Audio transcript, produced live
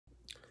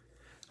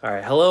All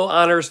right, hello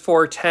Honors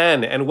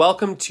 410, and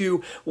welcome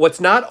to what's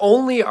not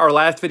only our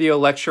last video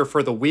lecture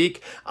for the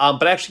week,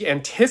 but actually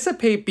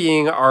anticipate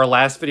being our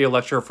last video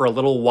lecture for a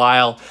little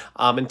while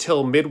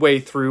until midway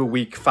through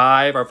week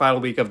 5, our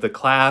final week of the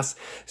class.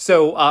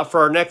 So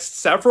for our next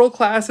several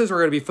classes, we're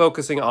going to be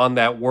focusing on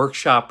that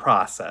workshop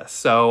process.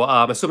 So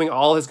assuming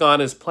all has gone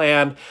as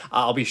planned,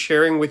 I'll be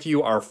sharing with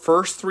you our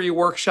first 3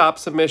 workshop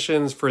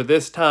submissions for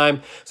this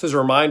time. So as a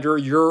reminder,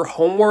 your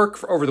homework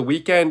for over the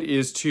weekend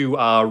is to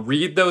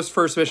read those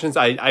first submissions.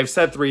 I've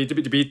said 3 to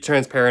be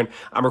transparent.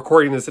 I'm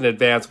recording this in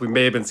advance. We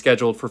may have been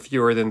scheduled for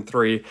fewer than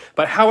 3,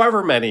 but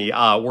however many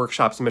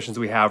workshop submissions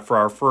we have for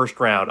our first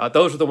round,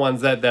 those are the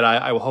ones that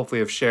I will hopefully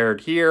have shared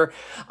here.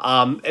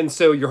 And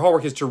so your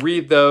homework is to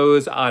read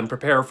those and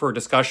prepare for a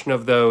discussion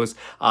of those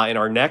in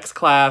our next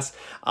class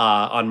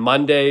on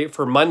Monday.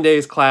 For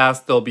Monday's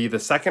class, there'll be the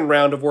second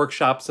round of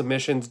workshop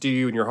submissions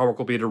due, and your homework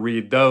will be to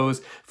read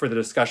those for the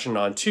discussion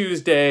on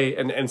Tuesday,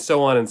 and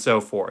so on and so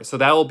forth. So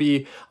that will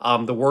be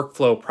the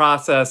workflow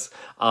process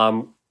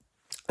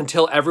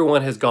until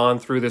everyone has gone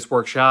through this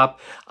workshop.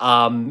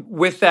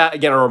 With that,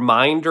 again, a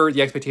reminder,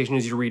 the expectation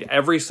is you read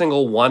every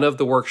single one of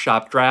the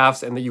workshop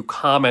drafts and that you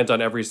comment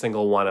on every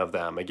single one of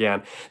them.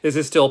 Again, this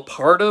is still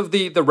part of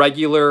the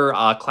regular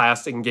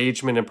class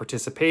engagement and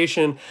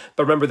participation,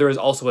 but remember there is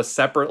also a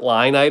separate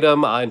line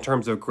item in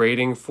terms of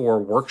grading for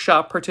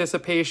workshop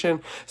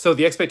participation, so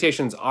the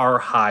expectations are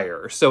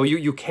higher. So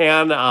you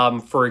can,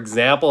 for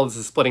example, this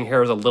is splitting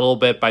hairs a little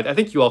bit, but I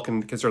think you all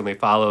can certainly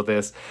follow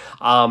this,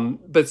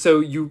 but so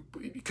you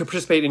could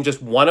participate in just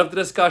one of the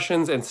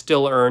discussions and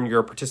still earn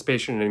your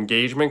participation and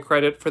engagement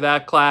credit for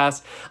that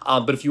class.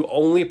 But if you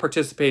only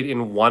participate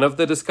in one of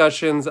the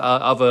discussions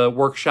of a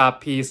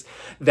workshop piece,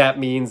 that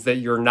means that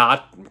you're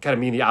not kind of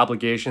meeting the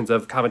obligations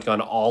of commenting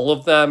on all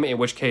of them, in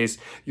which case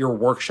your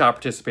workshop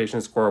participation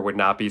score would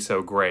not be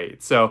so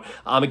great. So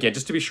again,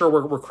 just to be sure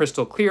we're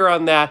crystal clear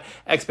on that,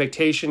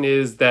 expectation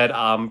is that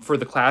for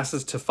the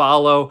classes to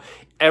follow,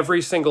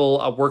 every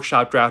single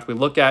workshop draft we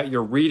look at,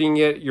 you're reading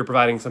it, you're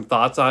providing some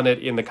thoughts on it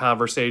in the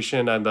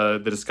conversation and the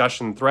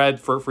discussion thread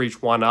for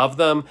each one of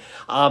them.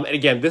 And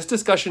again, this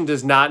discussion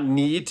does not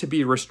need to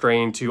be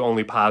restrained to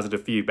only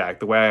positive feedback.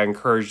 The way I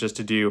encouraged us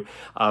to do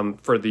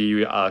for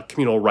the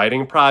communal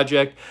writing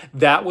project,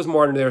 that was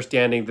more an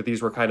understanding that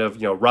these were kind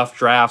of rough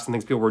drafts and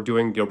things people were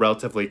doing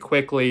relatively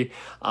quickly.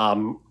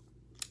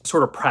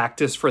 Sort of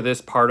practice for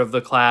this part of the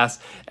class.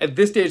 At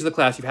this stage of the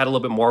class, you've had a little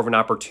bit more of an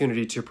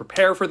opportunity to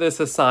prepare for this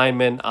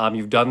assignment.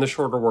 You've done the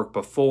shorter work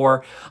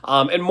before.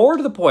 And more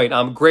to the point,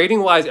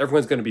 grading-wise,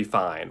 everyone's going to be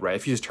fine, right?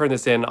 If you just turn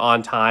this in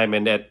on time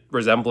and at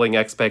resembling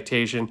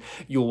expectation,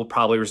 you will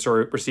probably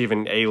receive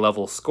an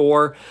A-level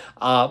score.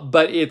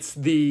 But it's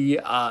the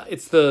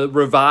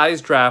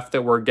revised draft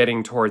that we're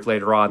getting towards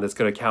later on that's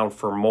going to count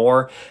for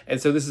more.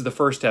 And so this is the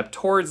first step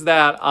towards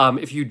that.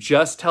 If you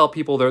just tell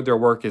people their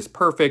work is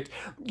perfect,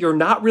 you're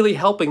not really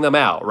helping them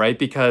out, right?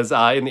 Because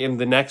in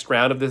the next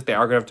round of this, they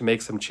are going to have to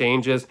make some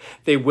changes.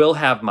 They will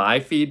have my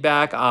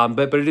feedback,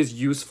 but it is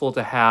useful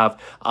to have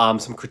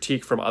some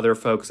critique from other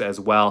folks as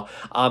well,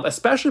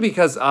 especially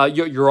because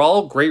you're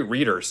all great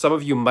readers. Some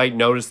of you might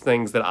notice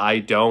things that I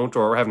don't,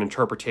 or have an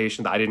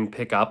interpretation that I didn't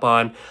pick up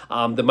on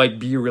that might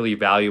be really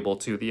valuable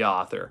to the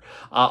author.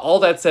 All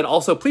that said,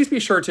 also, please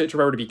be sure to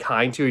remember to be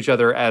kind to each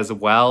other as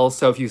well.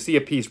 So if you see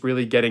a piece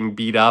really getting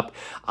beat up,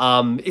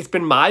 it's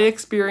been my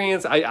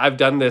experience, I've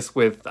done this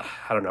with,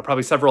 I don't know,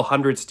 probably several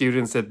hundred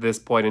students at this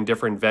point in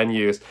different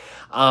venues.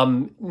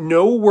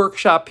 No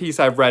workshop piece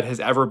I've read has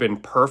ever been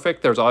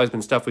perfect. There's always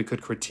been stuff we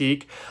could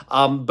critique,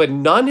 but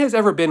none has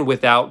ever been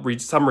without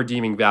some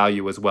redeeming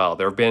value as well.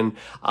 There have been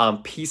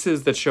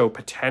pieces that show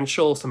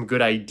potential, some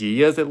good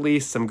ideas at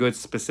least, some good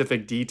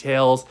specific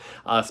details,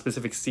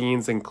 specific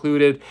scenes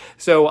included.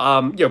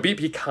 So,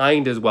 be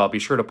kind as well. Be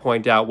sure to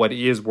point out what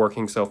is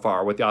working so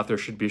far, what the author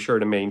should be sure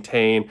to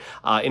maintain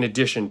in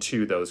addition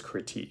to those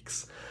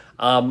critiques.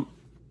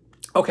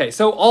 Okay,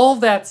 so all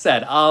that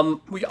said,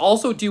 we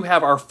also do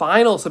have our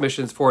final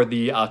submissions for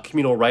the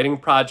communal writing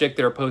project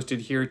that are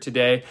posted here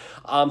today.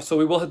 So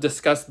we will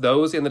discuss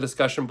those in the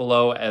discussion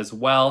below as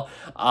well.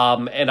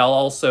 And I'll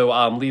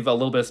also leave a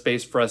little bit of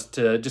space for us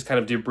to just kind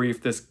of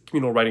debrief this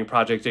communal writing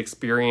project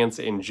experience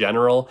in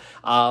general.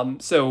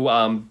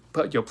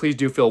 But please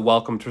do feel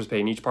welcome to participate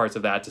in each parts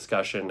of that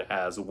discussion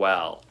as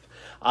well.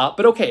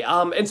 But okay,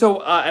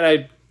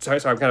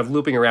 sorry, I'm kind of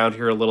looping around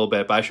here a little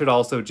bit, but I should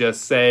also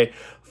just say,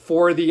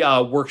 for the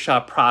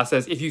workshop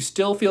process, if you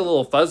still feel a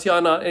little fuzzy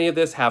on any of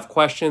this, have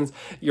questions,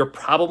 you're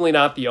probably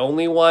not the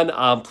only one.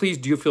 Please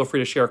do feel free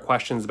to share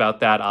questions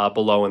about that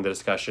below in the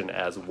discussion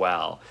as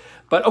well.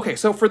 But okay,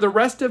 so for the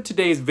rest of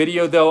today's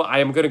video, though, I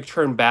am going to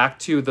turn back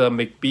to the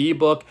McBee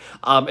book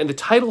and the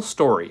title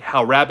story,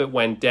 How Rabbit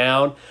Went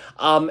Down.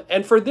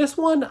 And for this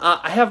one,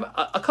 I have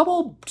a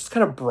couple just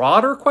kind of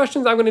broader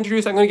questions I'm going to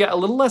introduce. I'm going to get a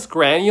little less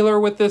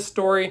granular with this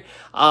story,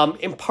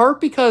 in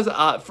part because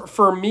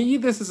for me,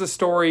 this is a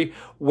story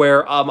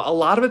where a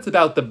lot of it's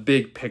about the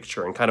big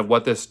picture and kind of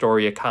what this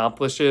story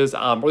accomplishes, or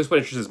at least what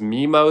interests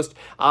me most.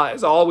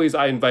 As always,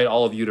 I invite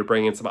all of you to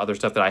bring in some other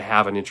stuff that I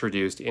haven't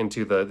introduced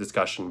into the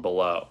discussion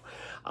below.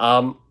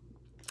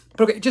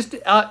 But okay, just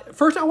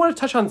first I want to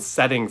touch on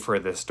setting for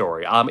this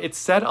story. It's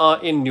set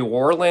in New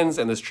Orleans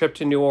and this trip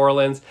to New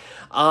Orleans.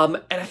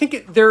 And I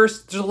think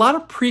there's a lot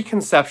of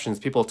preconceptions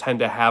people tend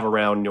to have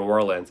around New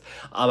Orleans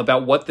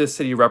about what this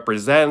city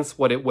represents,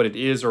 what it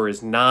is or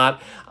is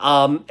not.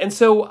 And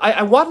so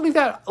I want to leave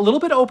that a little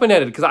bit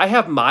open-ended because I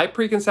have my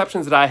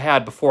preconceptions that I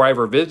had before I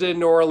ever visited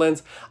New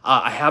Orleans.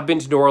 I have been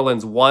to New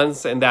Orleans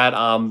once, and that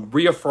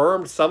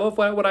reaffirmed some of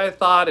what I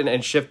thought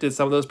and shifted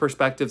some of those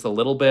perspectives a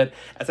little bit,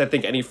 as I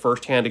think any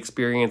firsthand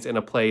experience in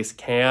a place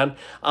can.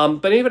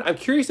 But even I'm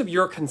curious of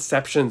your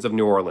conceptions of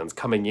New Orleans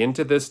coming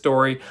into this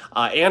story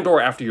and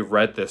or after you've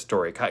read this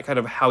story, kind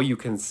of how you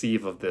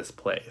conceive of this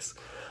place.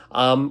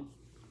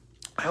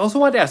 I also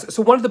wanted to ask,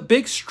 so one of the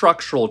big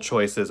structural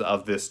choices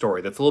of this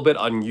story that's a little bit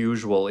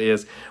unusual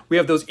is we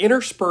have those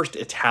interspersed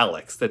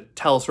italics that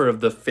tell sort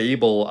of the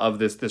fable of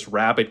this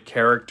rabbit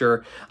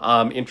character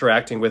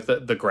interacting with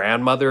the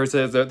grandmothers,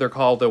 as they're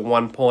called at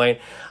one point.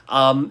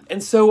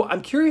 And so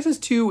I'm curious as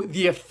to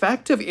the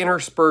effect of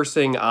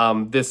interspersing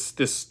this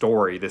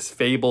story, this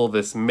fable,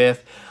 this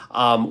myth,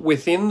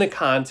 within the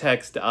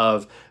context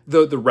of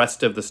the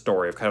rest of the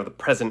story, of kind of the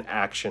present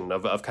action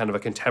of kind of a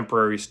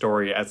contemporary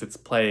story as it's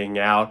playing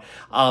out.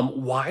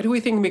 Why do we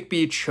think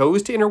McBee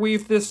chose to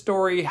interweave this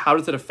story? How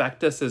does it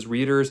affect us as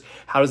readers?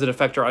 How does it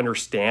affect our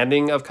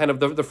understanding of kind of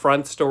the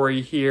front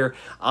story here?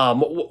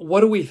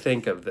 What do we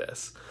think of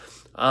this?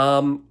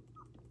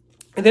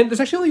 And then there's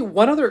actually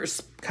one other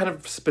kind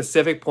of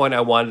specific point I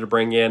wanted to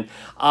bring in.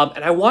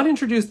 And I want to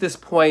introduce this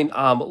point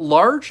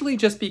largely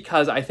just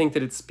because I think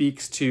that it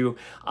speaks to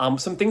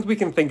some things we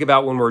can think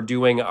about when we're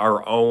doing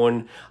our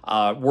own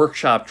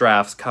workshop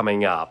drafts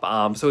coming up.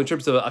 So in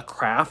terms of a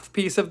craft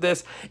piece of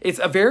this, it's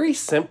a very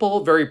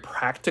simple, very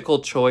practical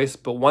choice,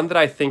 but one that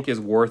I think is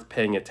worth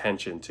paying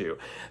attention to.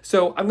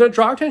 So I'm going to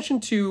draw attention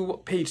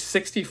to page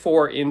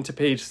 64 into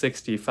page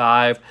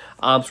 65,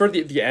 sort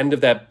of the end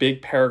of that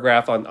big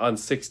paragraph on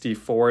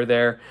 64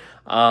 there.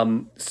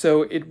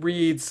 So it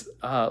reads,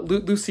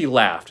 Lucy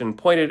laughed and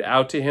pointed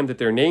out to him that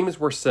their names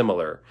were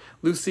similar,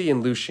 Lucy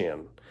and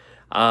Lucien.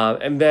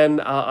 And then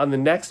on the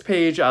next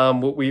page,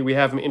 we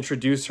have him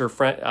introduce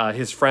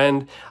his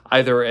friend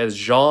either as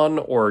Jean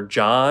or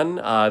John.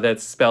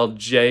 That's spelled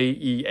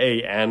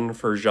Jean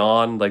for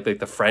Jean, like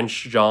the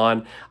French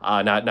Jean,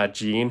 not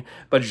Jean,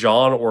 but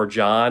Jean or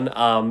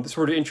John.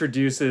 Sort of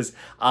introduces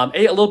a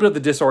little bit of the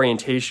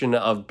disorientation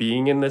of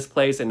being in this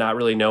place and not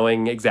really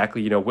knowing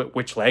exactly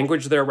which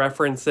language they're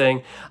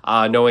referencing,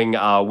 knowing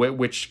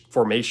which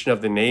formation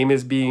of the name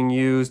is being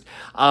used.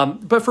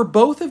 But for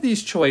both of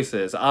these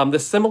choices, the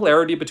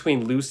similarity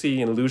between Lucy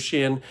and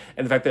Lucien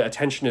and the fact that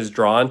attention is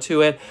drawn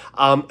to it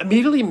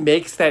immediately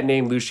makes that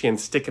name Lucien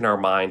stick in our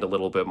mind a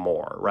little bit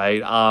more,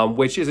 right?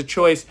 Which is a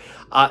choice.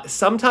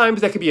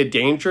 Sometimes that could be a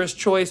dangerous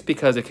choice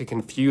because it could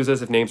confuse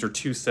us if names are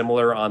too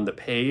similar on the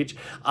page.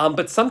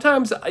 But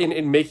sometimes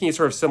in making it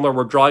sort of similar,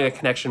 we're drawing a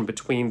connection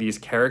between these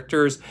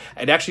characters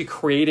and actually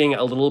creating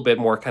a little bit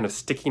more kind of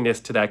stickiness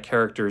to that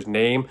character's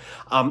name.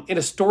 In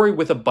a story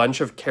with a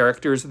bunch of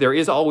characters, there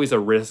is always a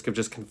risk of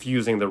just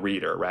confusing the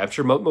reader, right? I'm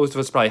sure most of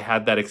us probably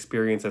had that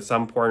experience at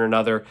some point or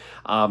another.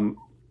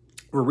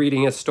 We're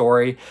reading a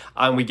story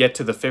and we get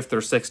to the 5th or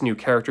 6th new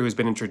character who's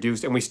been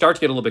introduced and we start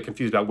to get a little bit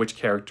confused about which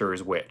character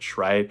is which,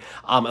 right?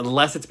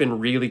 Unless it's been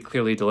really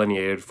clearly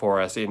delineated for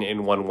us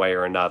in one way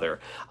or another.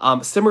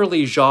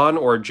 Similarly, Jean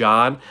or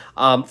John,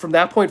 from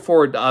that point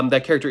forward,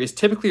 that character is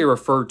typically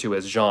referred to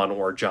as Jean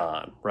or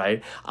John,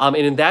 right? And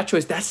in that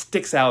choice, that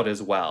sticks out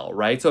as well,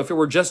 right? So if it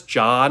were just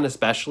John,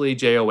 especially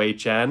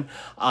John,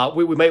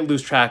 we might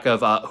lose track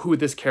of who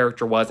this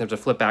character was and have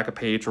to flip back a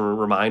page and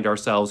remind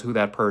ourselves who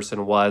that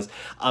person was.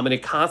 And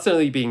it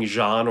constantly being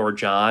Jean or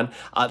John,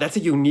 that's a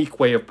unique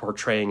way of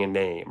portraying a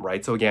name,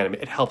 right? So again,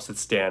 it helps it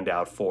stand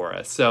out for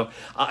us. So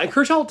I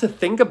encourage y'all to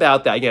think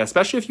about that, again,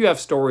 especially if you have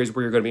stories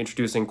where you're going to be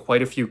introducing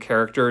quite a few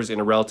characters in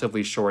a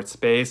relatively short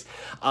space.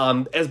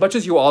 As much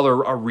as you all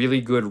are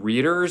really good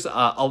readers, it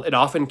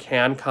often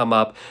can come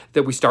up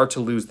that we start to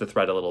lose the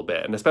thread a little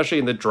bit, and especially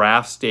in the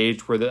draft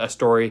stage where a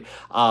story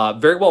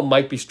very well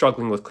might be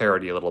struggling with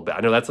clarity a little bit.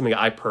 I know that's something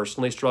I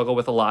personally struggle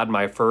with a lot in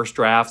my first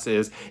drafts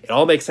is it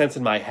all makes sense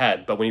in my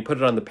head, but when you put put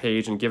it on the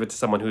page and give it to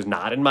someone who's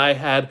not in my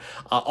head,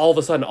 all of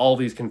a sudden all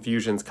these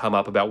confusions come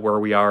up about where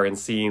we are in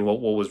scene, what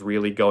was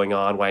really going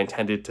on, what I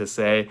intended to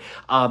say.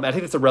 I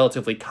think it's a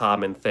relatively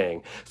common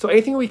thing. So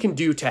anything we can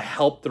do to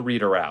help the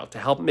reader out, to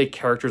help make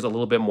characters a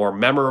little bit more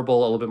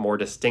memorable, a little bit more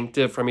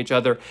distinctive from each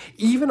other,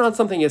 even on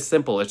something as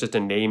simple as just a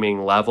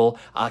naming level,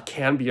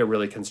 can be a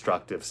really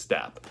constructive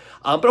step.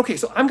 But okay,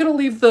 so I'm going to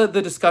leave the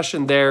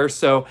discussion there.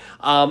 So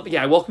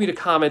yeah, I welcome you to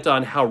comment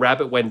on how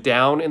Rabbit went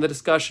down in the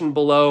discussion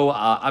below.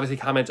 Obviously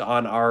comment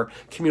on our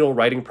communal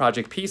writing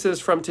project pieces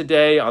from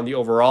today, on the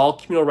overall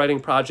communal writing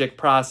project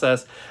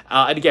process.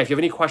 And again, if you have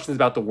any questions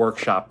about the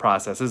workshop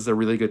process, this is a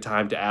really good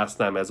time to ask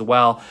them as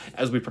well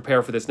as we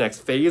prepare for this next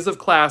phase of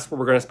class where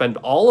we're going to spend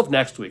all of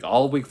next week.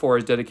 All of week 4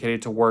 is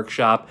dedicated to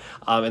workshop,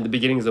 and the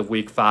beginnings of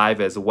week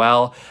 5 as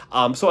well.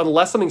 So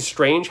unless something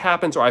strange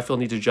happens or I feel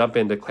need to jump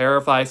in to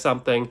clarify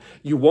something,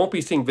 you won't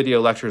be seeing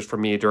video lectures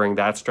from me during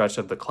that stretch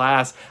of the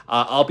class.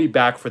 I'll be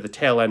back for the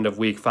tail end of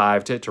week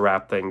 5 to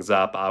wrap things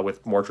up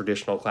with more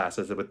traditional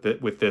classes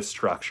with this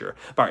structure.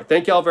 All right,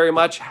 thank you all very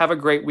much. Have a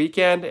great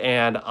weekend,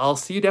 and I'll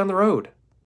see you down the road.